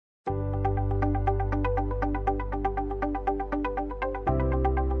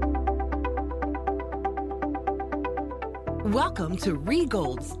Welcome to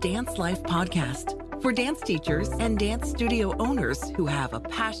Regold's Dance Life Podcast for dance teachers and dance studio owners who have a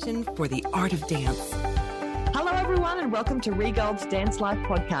passion for the art of dance. Hello, everyone, and welcome to Regold's Dance Life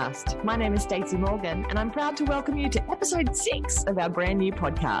Podcast. My name is Stacey Morgan, and I'm proud to welcome you to episode 6 of our brand new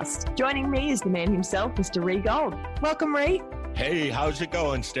podcast. Joining me is the man himself, Mr. Regold. Welcome, Ree. Hey, how's it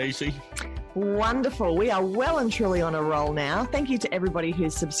going, Stacey? Wonderful. We are well and truly on a roll now. Thank you to everybody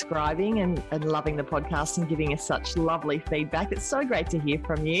who's subscribing and loving the podcast and giving us such lovely feedback. It's so great to hear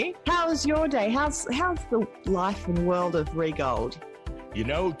from you. How's your day? How's the life and world of Regold? You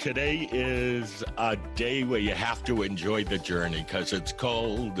know, today is a day where you have to enjoy the journey because it's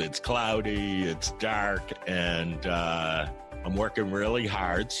cold, it's cloudy, it's dark, and I'm working really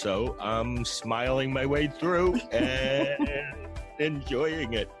hard. So I'm smiling my way through and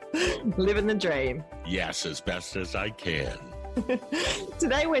enjoying it. Living the dream. Yes, as best as I can.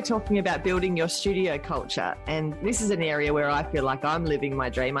 Today we're talking about building your studio culture, and this is an area where I feel like I'm living my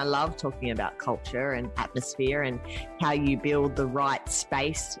dream. I love talking about culture and atmosphere and how you build the right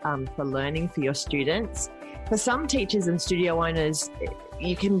space for learning for your students. For some teachers and studio owners,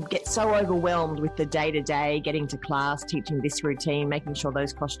 you can get so overwhelmed with the day-to-day, getting to class, teaching this routine, making sure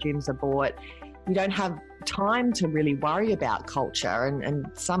those costumes are bought. You don't have time to really worry about culture. And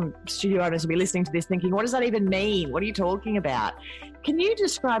some studio owners will be listening to this thinking, what does that even mean? What are you talking about? Can you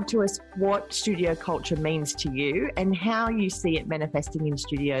describe to us what studio culture means to you and how you see it manifesting in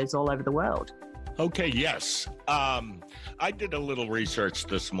studios all over the world? Okay, yes. I did a little research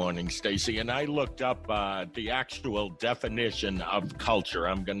this morning, Stacey, and I looked up the actual definition of culture.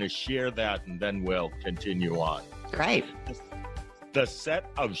 I'm going to share that and then we'll continue on. Great. The set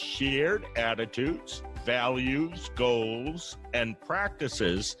of shared attitudes, values, goals, and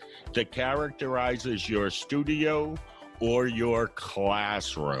practices that characterizes your studio or your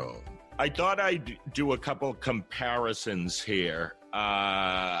classroom. I thought I'd do a couple comparisons here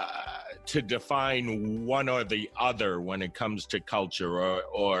to define one or the other when it comes to culture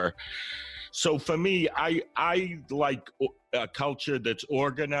or so for me, I like a culture that's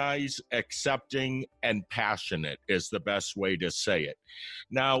organized, accepting, and passionate is the best way to say it.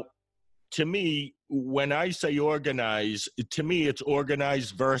 Now, to me, when I say organized, to me, it's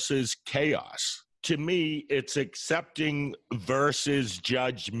organized versus chaos. To me, it's accepting versus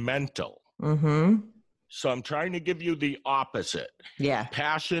judgmental. Mm-hmm. So I'm trying to give you the opposite. Yeah.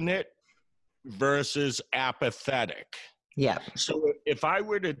 Passionate versus apathetic. Yeah. So if I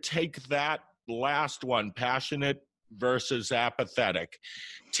were to take that last one, passionate versus apathetic,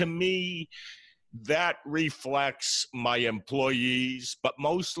 to me, that reflects my employees, but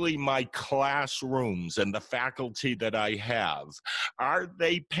mostly my classrooms and the faculty that I have. Are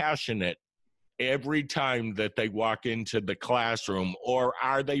they passionate every time that they walk into the classroom, or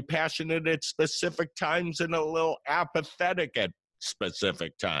are they passionate at specific times and a little apathetic at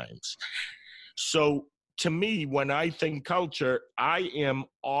specific times? So to me, when I think culture, I am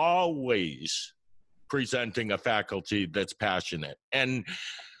always presenting a faculty that's passionate. And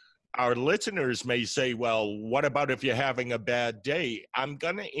our listeners may say, well, what about if you're having a bad day? I'm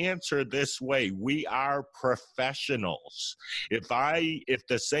going to answer this way. We are professionals. If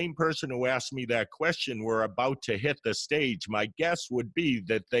the same person who asked me that question were about to hit the stage, my guess would be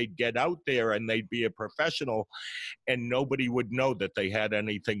that they'd get out there and they'd be a professional and nobody would know that they had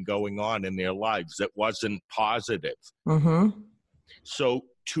anything going on in their lives that wasn't positive. Mm-hmm. So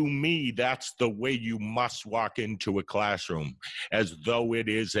to me, that's the way you must walk into a classroom, as though it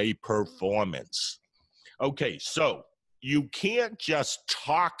is a performance. Okay, so you can't just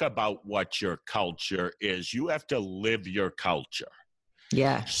talk about what your culture is. You have to live your culture.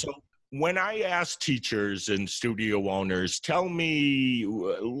 Yeah. So when I ask teachers and studio owners, tell me,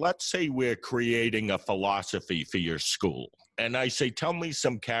 let's say we're creating a philosophy for your school. And I say, tell me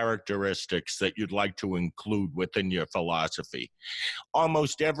some characteristics that you'd like to include within your philosophy.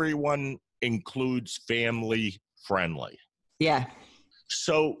 Almost everyone includes family friendly. Yeah.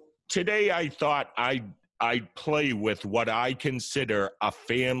 So today I thought I'd play with what I consider a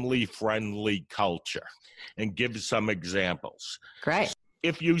family friendly culture and give some examples. Great.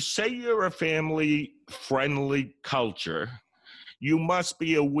 If you say you're a family friendly culture, you must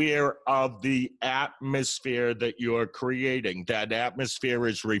be aware of the atmosphere that you're creating. That atmosphere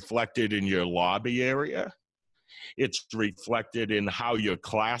is reflected in your lobby area. It's reflected in how your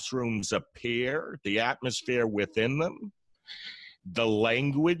classrooms appear, the atmosphere within them, the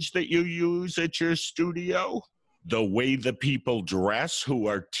language that you use at your studio, the way the people dress who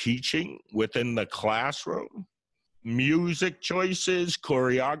are teaching within the classroom, music choices,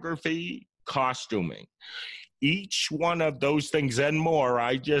 choreography, costuming. Each one of those things and more,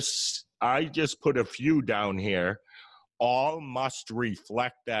 I just put a few down here, all must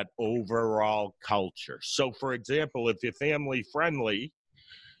reflect that overall culture. So, for example, if you're family friendly,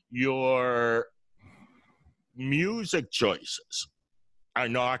 your music choices are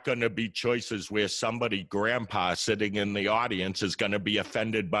not going to be choices where somebody, grandpa sitting in the audience, is going to be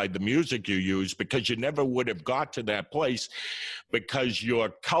offended by the music you use, because you never would have got to that place, because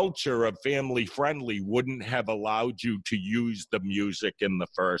your culture of family friendly wouldn't have allowed you to use the music in the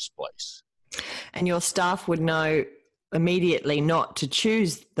first place. And your staff would know immediately not to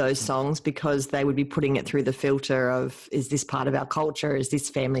choose those songs because they would be putting it through the filter of, is this part of our culture? Is this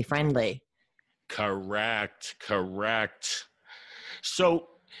family friendly? Correct. So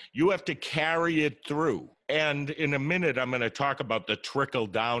you have to carry it through. And in a minute, I'm going to talk about the trickle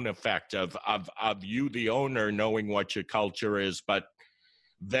down effect of you, the owner, knowing what your culture is, but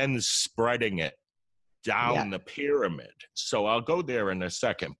then spreading it down the pyramid. So I'll go there in a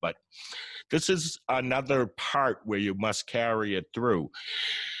second, but this is another part where you must carry it through.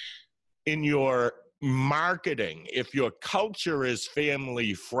 In your marketing, if your culture is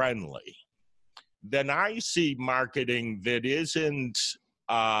family friendly, then I see marketing that isn't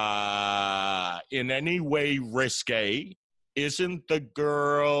in any way risque, isn't the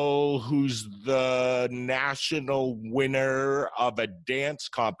girl who's the national winner of a dance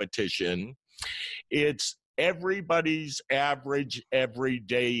competition. It's everybody's average,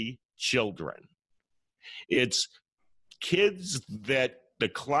 everyday children. It's kids that the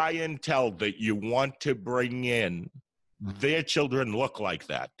clientele that you want to bring in, their children look like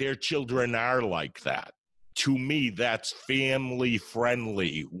that. Their children are like that. To me, that's family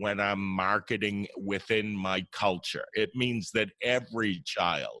friendly when I'm marketing within my culture. It means that every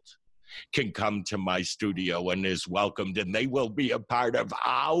child can come to my studio and is welcomed, and they will be a part of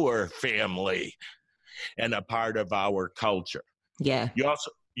our family and a part of our culture. Yeah.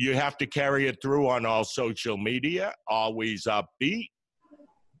 You have to carry it through on all social media, always upbeat,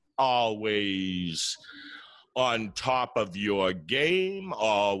 always on top of your game,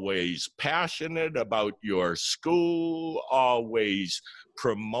 always passionate about your school, always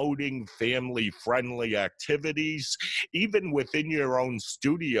promoting family-friendly activities. Even within your own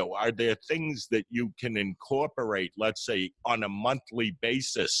studio, are there things that you can incorporate, let's say, on a monthly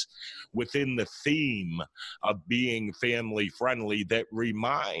basis within the theme of being family-friendly that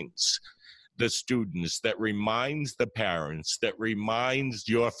reminds the students, that reminds the parents, that reminds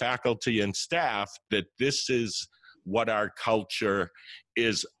your faculty and staff that this is what our culture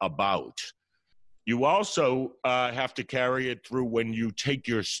is about? You also have to carry it through when you take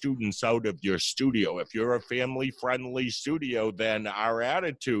your students out of your studio. If you're a family-friendly studio, then our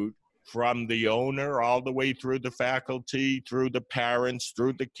attitude from the owner all the way through the faculty, through the parents,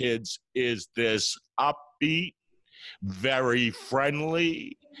 through the kids, is this upbeat, very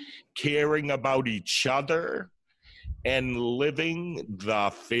friendly, caring about each other, and living the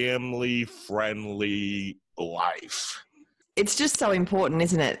family-friendly life. It's just so important,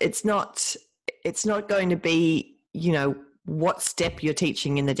 isn't it? It's not going to be, what step you're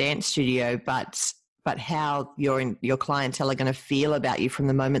teaching in the dance studio, but how your clientele are going to feel about you from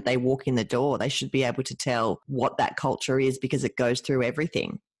the moment they walk in the door. They should be able to tell what that culture is because it goes through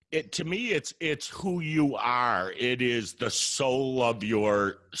everything. To me, it's who you are. It is the soul of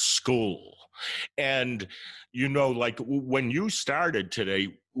your school. And, like when you started today,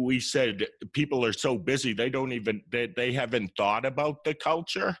 we said people are so busy, they haven't thought about the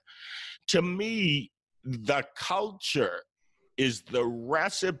culture. To me, the culture is the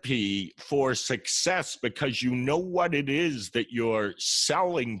recipe for success, because you know what it is that you're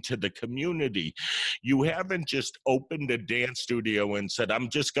selling to the community. You haven't just opened a dance studio and said, I'm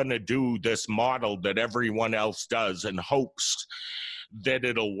just going to do this model that everyone else does in hopes that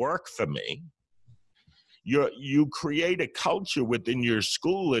it'll work for me. You create a culture within your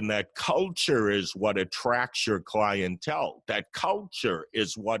school, and that culture is what attracts your clientele. That culture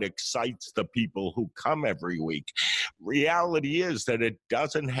is what excites the people who come every week. Reality is that it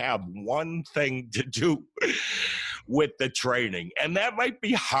doesn't have one thing to do with the training. And that might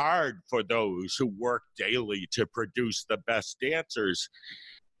be hard for those who work daily to produce the best dancers,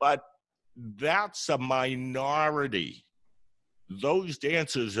 but that's a minority. Those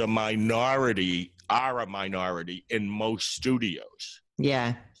dancers are a minority in most studios.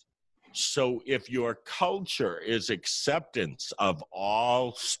 Yeah. So if your culture is acceptance of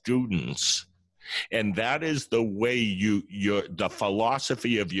all students, and that is the way the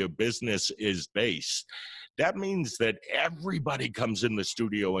philosophy of your business is based, that means that everybody comes in the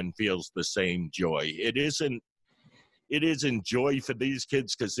studio and feels the same joy. It isn't joy for these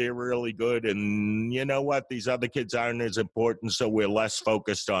kids because they're really good, and you know what, these other kids aren't as important, so we're less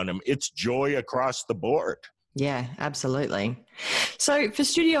focused on them. It's joy across the board. Yeah, absolutely. So for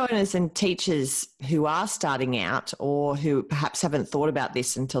studio owners and teachers who are starting out or who perhaps haven't thought about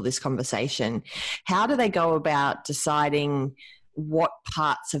this until this conversation, how do they go about deciding what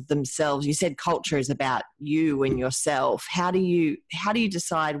parts of themselves? You said culture is about you and yourself. How do you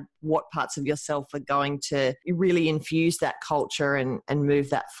decide what parts of yourself are going to really infuse that culture and move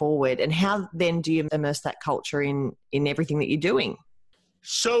that forward? And how then do you immerse that culture in everything that you're doing?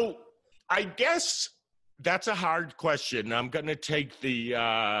 So I guess that's a hard question. I'm going to take the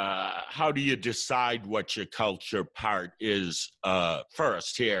how do you decide what your culture part is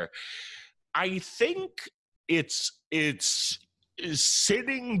first here. I think it's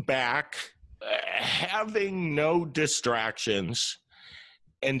sitting back, having no distractions,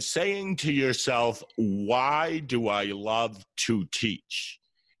 and saying to yourself, why do I love to teach?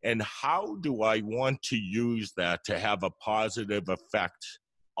 And how do I want to use that to have a positive effect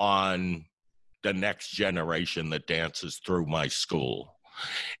on the next generation that dances through my school?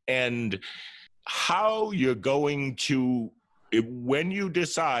 And how you're going to, when you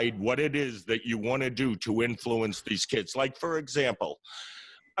decide what it is that you want to do to influence these kids, like for example,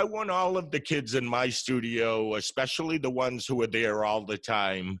 I want all of the kids in my studio, especially the ones who are there all the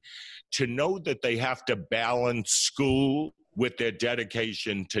time, to know that they have to balance school with their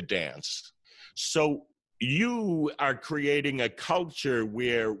dedication to dance. So you are creating a culture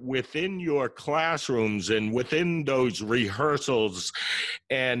where within your classrooms and within those rehearsals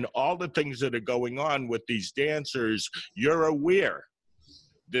and all the things that are going on with these dancers, you're aware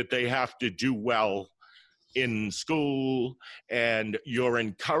that they have to do well in school, and you're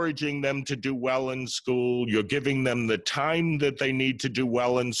encouraging them to do well in school. You're giving them the time that they need to do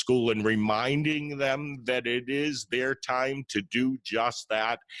well in school and reminding them that it is their time to do just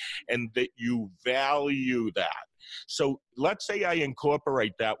that and that you value that. So let's say I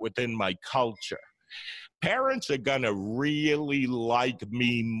incorporate that within my culture. Parents are going to really like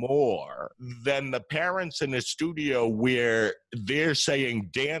me more than the parents in a studio where they're saying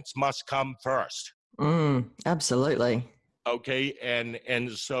dance must come first. Absolutely. Okay.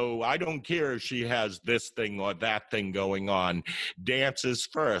 And so I don't care if she has this thing or that thing going on. Dance is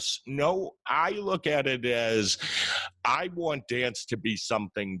first. No, I look at it as I want dance to be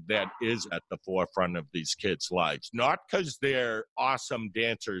something that is at the forefront of these kids' lives, not because they're awesome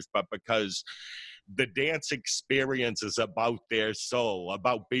dancers, but because the dance experience is about their soul,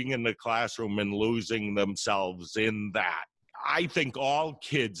 about being in the classroom and losing themselves in that. I think all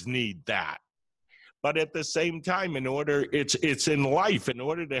kids need that. But at the same time, it's in life. In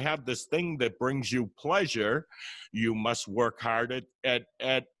order to have this thing that brings you pleasure, you must work hard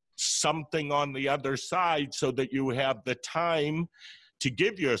at something on the other side so that you have the time to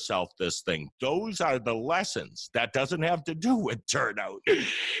give yourself this thing. Those are the lessons. That doesn't have to do with turnout.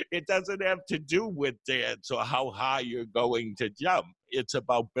 It doesn't have to do with dance or how high you're going to jump. It's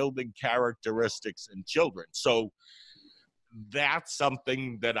about building characteristics in children. So that's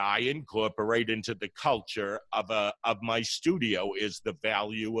something that I incorporate into the culture of my studio, is the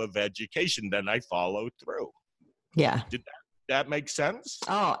value of education. Then I follow through. Yeah. Did that make sense?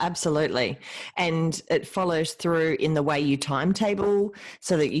 Oh, absolutely. And it follows through in the way you timetable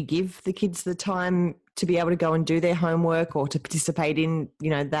so that you give the kids the time to be able to go and do their homework or to participate in,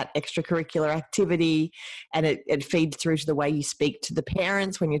 that extracurricular activity. And it feeds through to the way you speak to the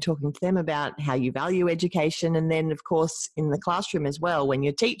parents when you're talking to them about how you value education. And then, of course, in the classroom as well, when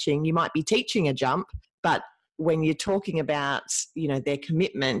you're teaching, you might be teaching a jump, but when you're talking about, their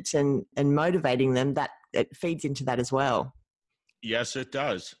commitment and motivating them, that it feeds into that as well. Yes, it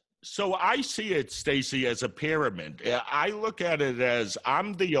does. So I see it, Stacey, as a pyramid. I look at it as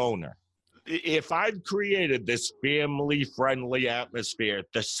I'm the owner. If I've created this family-friendly atmosphere,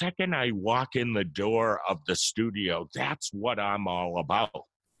 the second I walk in the door of the studio, that's what I'm all about.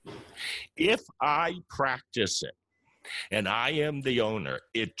 If I practice it and I am the owner,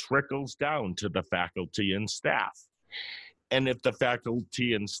 it trickles down to the faculty and staff. And if the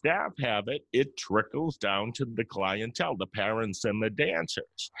faculty and staff have it, it trickles down to the clientele, the parents and the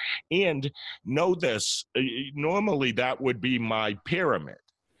dancers. And know this, normally that would be my pyramid.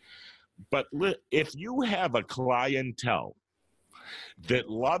 But if you have a clientele that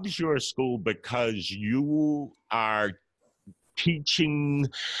loves your school because you are teaching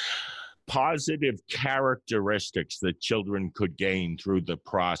positive characteristics that children could gain through the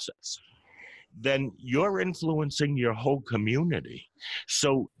process, then you're influencing your whole community.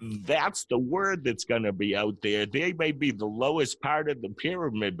 So that's the word that's going to be out there. They may be the lowest part of the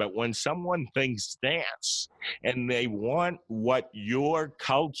pyramid, but when someone thinks dance and they want what your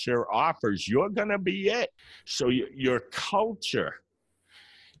culture offers, you're going to be it. So your culture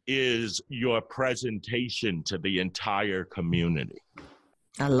is your presentation to the entire community.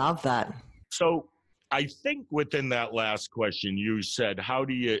 I love that. So I think within that last question, you said, how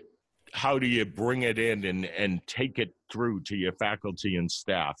do you bring it in and take it through to your faculty and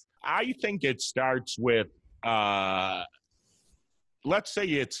staff? I think it starts with, let's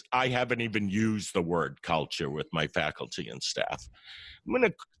say I haven't even used the word culture with my faculty and staff.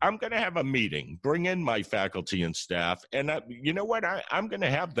 I'm gonna have a meeting, bring in my faculty and staff, and you know what? I'm gonna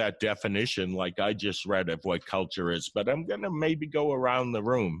have that definition like I just read of what culture is, but I'm gonna maybe go around the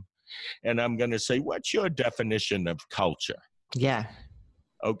room and I'm gonna say, what's your definition of culture? Yeah.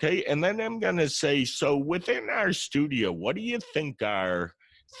 Okay, and then I'm gonna say, so within our studio, what do you think are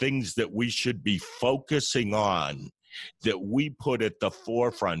things that we should be focusing on, that we put at the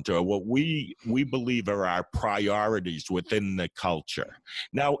forefront, or what we believe are our priorities within the culture?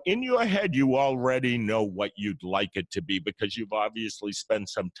 Now, in your head, you already know what you'd like it to be because you've obviously spent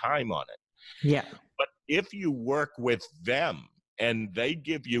some time on it. Yeah. But if you work with them and they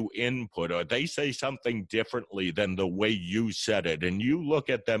give you input, or they say something differently than the way you said it, and you look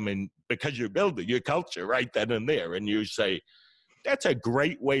at them, and because you're building your culture right then and there, and you say, that's a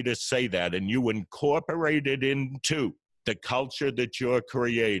great way to say that, and you incorporate it into the culture that you're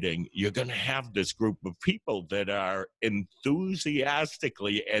creating, you're going to have this group of people that are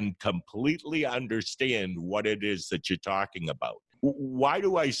enthusiastically and completely understand what it is that you're talking about. Why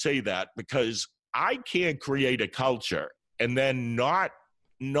do I say that? Because I can't create a culture and then not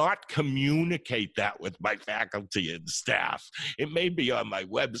communicate that with my faculty and staff. It may be on my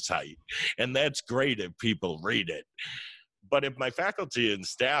website, and that's great if people read it. But if my faculty and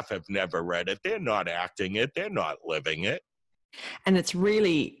staff have never read it, they're not acting it, they're not living it. And it's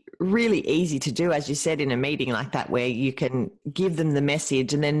really, really easy to do, as you said, in a meeting like that, where you can give them the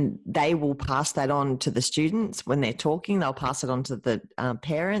message and then they will pass that on to the students when they're talking. They'll pass it on to the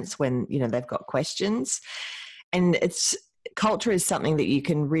parents when, they've got questions. And culture is something that you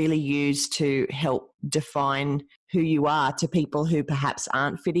can really use to help define who you are to people who perhaps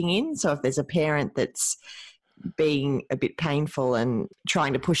aren't fitting in. So if there's a parent that's being a bit painful and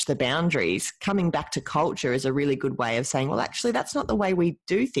trying to push the boundaries, coming back to culture is a really good way of saying, well, actually, that's not the way we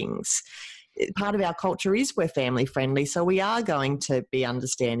do things. Part of our culture is we're family friendly, so we are going to be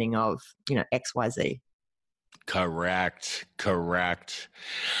understanding of, X, Y, Z. Correct.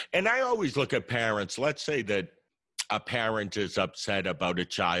 And I always look at parents. Let's say that a parent is upset about a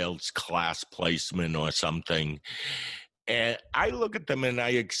child's class placement or something. And I look at them and I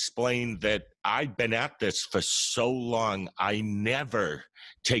explain that I've been at this for so long, I never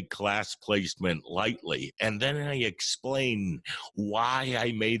take class placement lightly. And then I explain why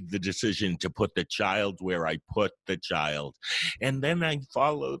I made the decision to put the child where I put the child. And then I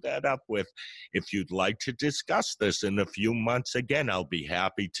follow that up with, if you'd like to discuss this in a few months again, I'll be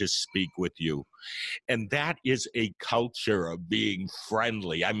happy to speak with you. And that is a culture of being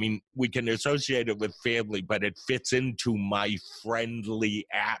friendly. I mean, we can associate it with family, but it fits into my friendly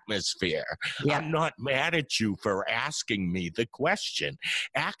atmosphere. Yeah. I'm not mad at you for asking me the question.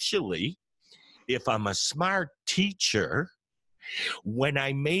 Actually, if I'm a smart teacher, when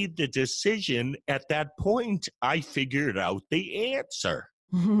I made the decision at that point, I figured out the answer.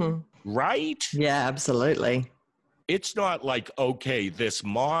 Mm-hmm. Right? Yeah, absolutely. It's not like, okay, this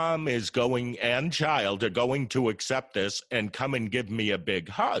mom is going and child are going to accept this and come and give me a big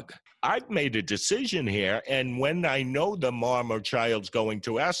hug. I've made a decision here, and when I know the mom or child's going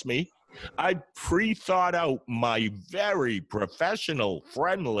to ask me, I pre-thought out my very professional,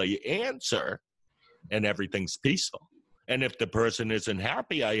 friendly answer, and everything's peaceful. And if the person isn't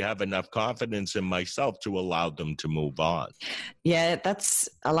happy, I have enough confidence in myself to allow them to move on. Yeah,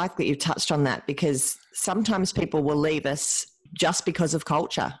 I like that you touched on that, because sometimes people will leave us just because of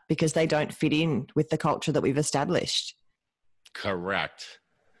culture, because they don't fit in with the culture that we've established. Correct.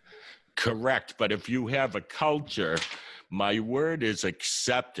 But if you have a culture, my word is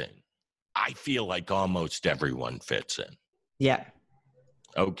accepting. I feel like almost everyone fits in. Yeah.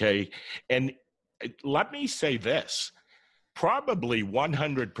 Okay. And let me say this. Probably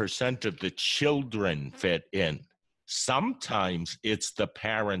 100% of the children fit in. Sometimes it's the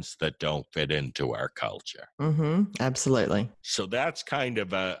parents that don't fit into our culture. Mm-hmm. Absolutely. So that's kind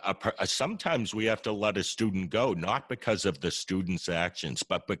of sometimes we have to let a student go, not because of the student's actions,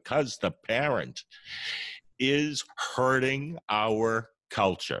 but because the parent is hurting our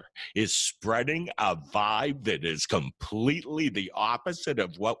culture, is spreading a vibe that is completely the opposite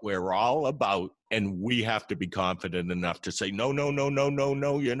of what we're all about. And we have to be confident enough to say, no,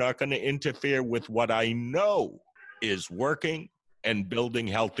 you're not going to interfere with what I know is working and building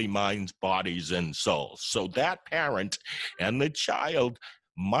healthy minds, bodies, and souls. So that parent and the child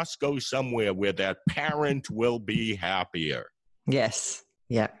must go somewhere where that parent will be happier. Yes.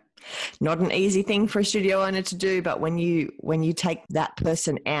 Yeah. Not an easy thing for a studio owner to do, but when you take that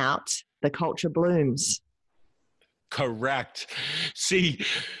person out, the culture blooms. Correct. See,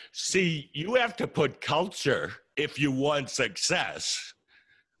 you have to put culture, if you want success,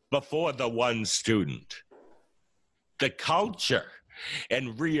 before the one student. The culture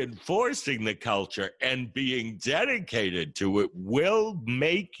and reinforcing the culture and being dedicated to it will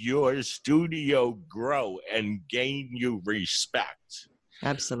make your studio grow and gain you respect.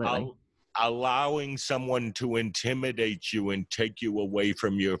 Absolutely. Allowing someone to intimidate you and take you away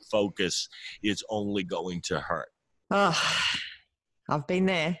from your focus is only going to hurt. Oh, I've been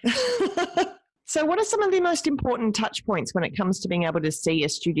there. So what are some of the most important touch points when it comes to being able to see a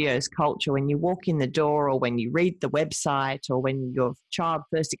studio's culture when you walk in the door, or when you read the website, or when your child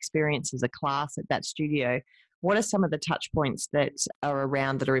first experiences a class at that studio? What are some of the touch points that are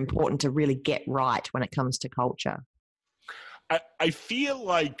around that are important to really get right when it comes to culture? I feel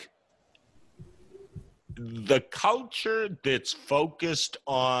like the culture that's focused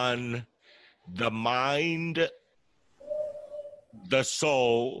on the mind, the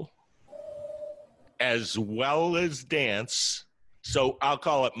soul, as well as dance. So I'll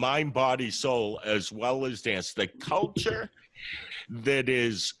call it mind, body, soul, as well as dance. The culture that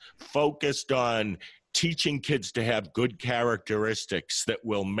is focused on teaching kids to have good characteristics that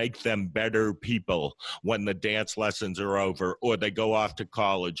will make them better people when the dance lessons are over, or they go off to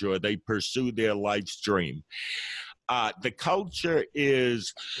college, or they pursue their life's dream. The culture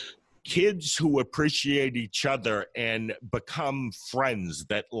is kids who appreciate each other and become friends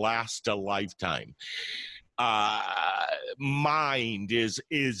that last a lifetime. Mind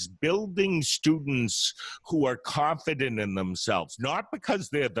is building students who are confident in themselves, not because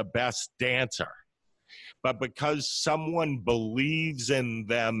they're the best dancer, but because someone believes in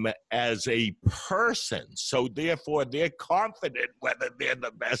them as a person. So therefore, they're confident whether they're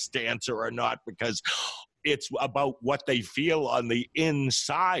the best dancer or not, because it's about what they feel on the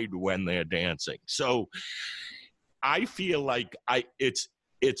inside when they're dancing. So I feel like it's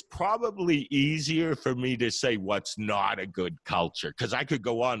probably easier for me to say what's not a good culture, because I could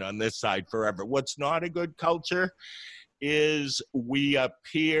go on this side forever. What's not a good culture is we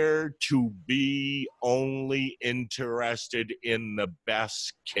appear to be only interested in the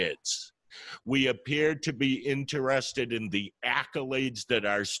best kids. We appear to be interested in the accolades that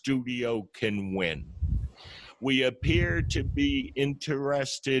our studio can win. We appear to be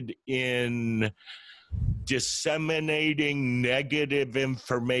interested in disseminating negative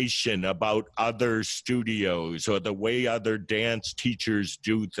information about other studios or the way other dance teachers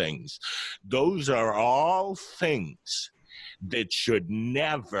do things. Those are all things that should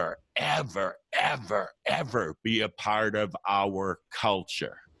never, ever, ever, ever be a part of our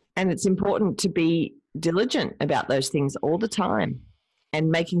culture. And it's important to be diligent about those things all the time, and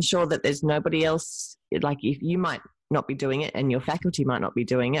making sure that there's nobody else, like if you might not be doing it and your faculty might not be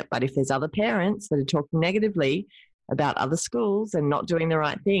doing it, but if there's other parents that are talking negatively about other schools and not doing the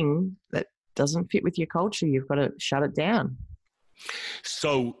right thing that doesn't fit with your culture, you've got to shut it down.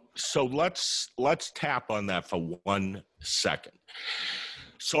 So let's tap on that for 1 second.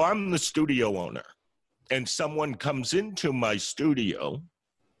 So I'm the studio owner, and someone comes into my studio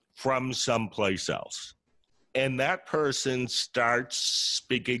from someplace else, and that person starts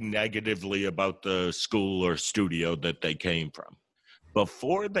speaking negatively about the school or studio that they came from.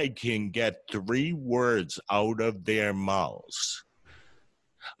 Before they can get 3 words out of their mouths,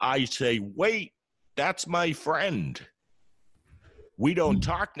 I say, wait, that's my friend. We don't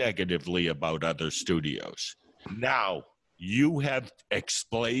talk negatively about other studios. Now, you have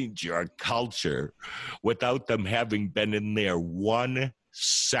explained your culture without them having been in there 1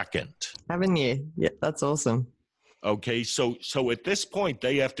 second. Haven't you? Yeah, that's awesome. Okay, so at this point,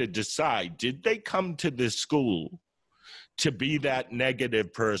 they have to decide, did they come to this school to be that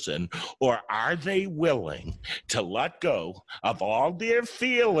negative person, or are they willing to let go of all their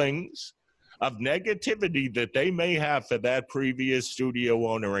feelings of negativity that they may have for that previous studio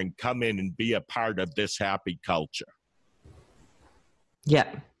owner and come in and be a part of this happy culture?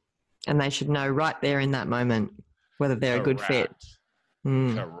 Yeah. And they should know right there in that moment whether they're a good fit.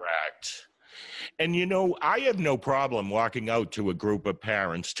 Correct. And, you know, I have no problem walking out to a group of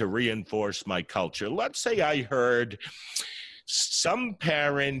parents to reinforce my culture. Let's say I heard some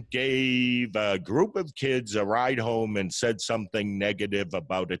parent gave a group of kids a ride home and said something negative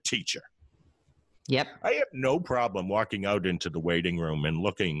about a teacher. Yep. I have no problem walking out into the waiting room and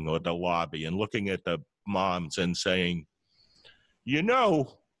looking, or the lobby, and looking at the moms and saying, you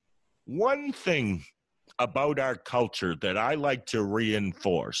know, one thing about our culture that I like to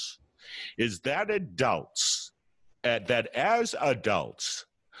reinforce is that as adults,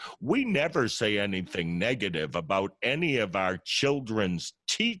 we never say anything negative about any of our children's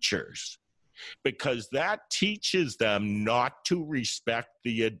teachers, because that teaches them not to respect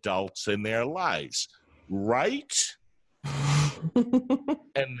the adults in their lives, right?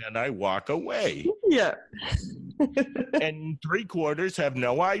 And then I walk away. Yeah. And 3/4 have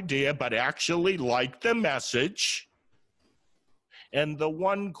no idea, but actually like the message. And the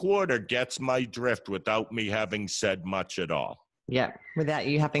 1/4 gets my drift without me having said much at all. Yeah. Without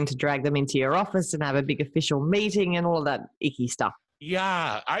you having to drag them into your office and have a big official meeting and all of that icky stuff.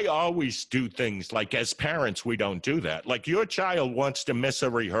 Yeah, I always do things like, as parents, we don't do that. Like, your child wants to miss a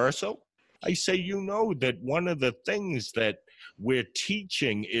rehearsal. I say, you know that one of the things that we're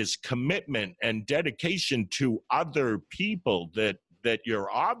teaching is commitment and dedication to other people that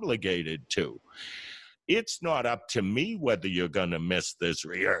you're obligated to. It's not up to me whether you're going to miss this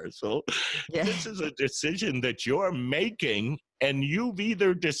rehearsal. Yeah. This is a decision that you're making, and you've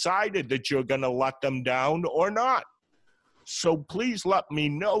either decided that you're going to let them down or not. So please let me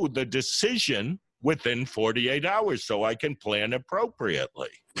know the decision within 48 hours so I can plan appropriately.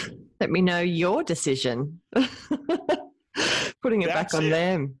 Let me know your decision. Putting it back on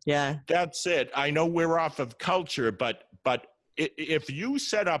them. Yeah. That's it. I know we're off of culture, but if you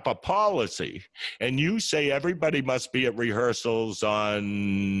set up a policy and you say everybody must be at rehearsals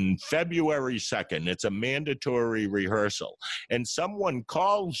on February 2nd, it's a mandatory rehearsal, and someone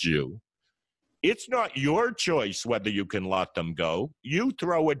calls you, it's not your choice whether you can let them go. You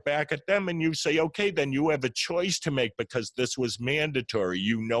throw it back at them and you say, okay, then you have a choice to make because this was mandatory.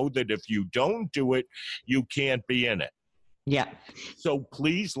 You know that if you don't do it, you can't be in it. Yeah. So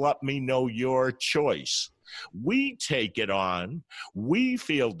please let me know your choice. We take it on, we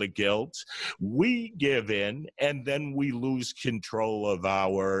feel the guilt, we give in, and then we lose control of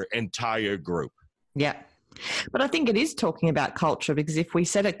our entire group. Yeah. But I think it is talking about culture, because if we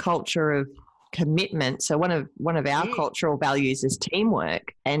set a culture of commitment, so one of our cultural values is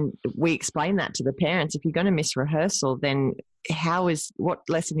teamwork, and we explain that to the parents. If you're going to miss rehearsal, then what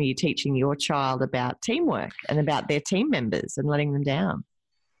lesson are you teaching your child about teamwork and about their team members and letting them down?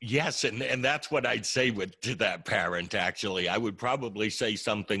 Yes, and that's what I'd say to that parent, actually. I would probably say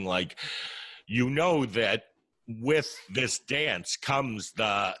something like, you know that with this dance comes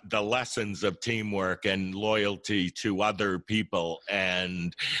the lessons of teamwork and loyalty to other people,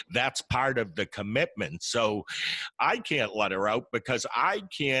 and that's part of the commitment. So I can't let her out because I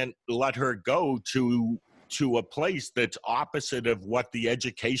can't let her go to a place that's opposite of what the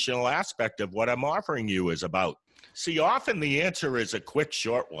educational aspect of what I'm offering you is about. See, often the answer is a quick,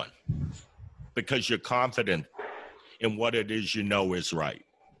 short one because you're confident in what it is you know is right.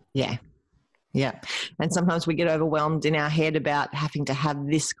 Yeah. Yeah. And sometimes we get overwhelmed in our head about having to have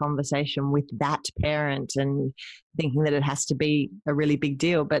this conversation with that parent and thinking that it has to be a really big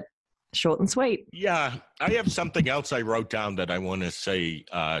deal, but short and sweet. Yeah. I have something else I wrote down that I want to say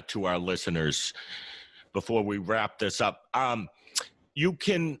to our listeners before we wrap this up. You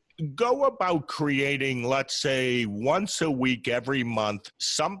can go about creating, let's say, once a week, every month,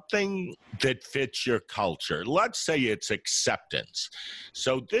 something that fits your culture. Let's say it's acceptance.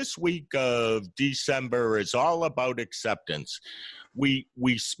 So this week of December is all about acceptance. We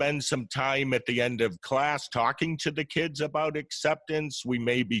spend some time at the end of class talking to the kids about acceptance. We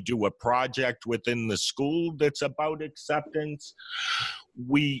maybe do a project within the school that's about acceptance.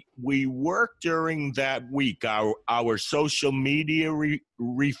 We work during that week. Our social media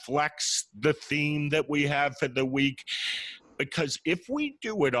reflects the theme that we have for the week. Because if we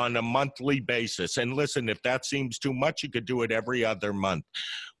do it on a monthly basis, and listen, if that seems too much, you could do it every other month.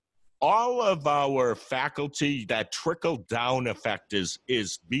 All of our faculty, that trickle-down effect is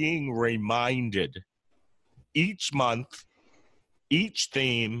being reminded each month, each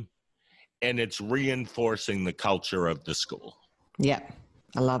theme, and it's reinforcing the culture of the school. Yeah,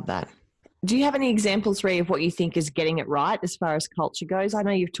 I love that. Do you have any examples, Rhea, of what you think is getting it right as far as culture goes? I know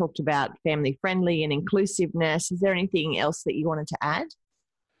you've talked about family-friendly and inclusiveness. Is there anything else that you wanted to add?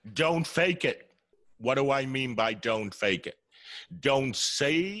 Don't fake it. What do I mean by don't fake it? Don't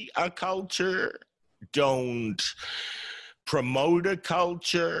say a culture. Don't promote a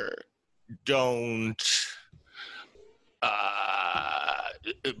culture. Don't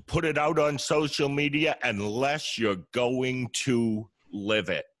put it out on social media unless you're going to live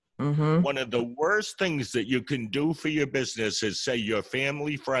it. Mm-hmm. One of the worst things that you can do for your business is say you're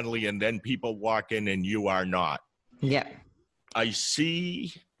family friendly and then people walk in and you are not. Yeah. I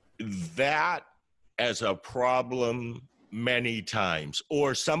see that as a problem many times.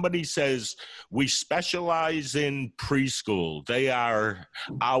 Or somebody says, we specialize in preschool. They are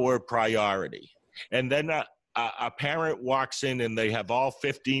our priority. And then a parent walks in and they have all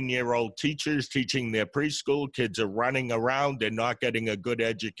 15-year-old teachers teaching their preschool. Kids are running around. They're not getting a good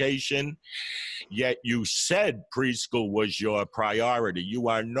education. Yet you said preschool was your priority. You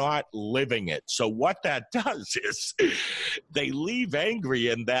are not living it. So what that does is they leave angry,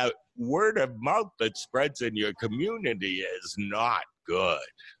 and that word of mouth that spreads in your community is not good.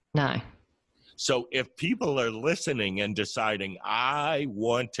 No. So if people are listening and deciding, I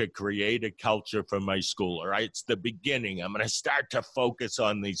want to create a culture for my school, all right, it's the beginning. I'm going to start to focus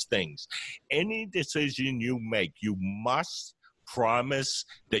on these things. Any decision you make, you must promise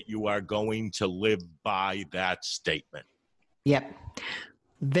that you are going to live by that statement. Yep.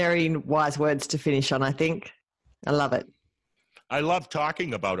 Very wise words to finish on, I think. I love it. I love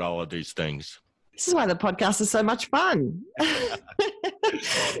talking about all of these things. This is why the podcast is so much fun.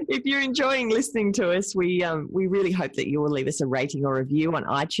 If you're enjoying listening to us, we really hope that you will leave us a rating or review on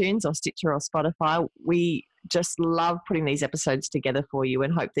iTunes or Stitcher or Spotify. We just love putting these episodes together for you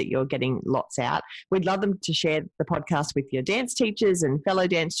and hope that you're getting lots out. We'd love them to share the podcast with your dance teachers and fellow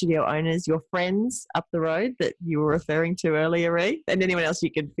dance studio owners, your friends up the road that you were referring to earlier, Ree, and anyone else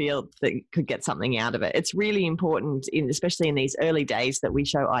you could feel that could get something out of it. It's really important, especially in these early days, that we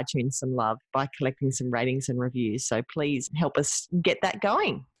show iTunes some love by collecting some ratings and reviews. So please help us get that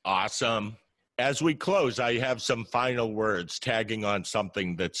going. Awesome. As we close, I have some final words tagging on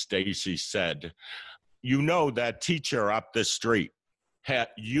something that Stacy said. You know that teacher up the street,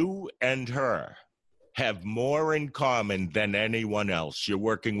 you and her have more in common than anyone else. You're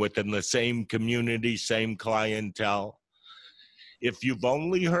working within the same community, same clientele. If you've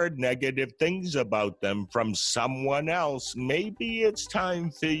only heard negative things about them from someone else, maybe it's time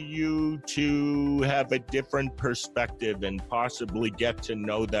for you to have a different perspective and possibly get to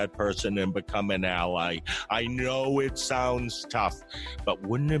know that person and become an ally. I know it sounds tough, but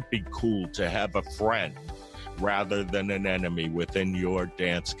wouldn't it be cool to have a friend rather than an enemy within your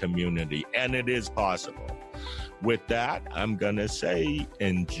dance community? And it is possible. With that, I'm going to say,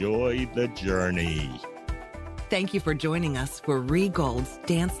 enjoy the journey. Thank you for joining us for Ree Gold's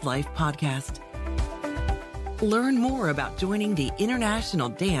Dance Life podcast. Learn more about joining the International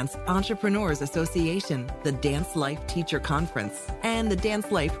Dance Entrepreneurs Association, the Dance Life Teacher Conference, and the Dance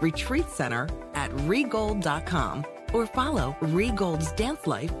Life Retreat Center at regold.com or follow Ree Gold's Dance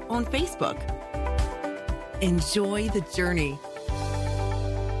Life on Facebook. Enjoy the journey.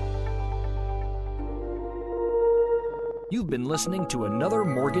 You've been listening to another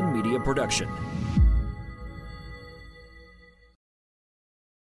Morgan Media production.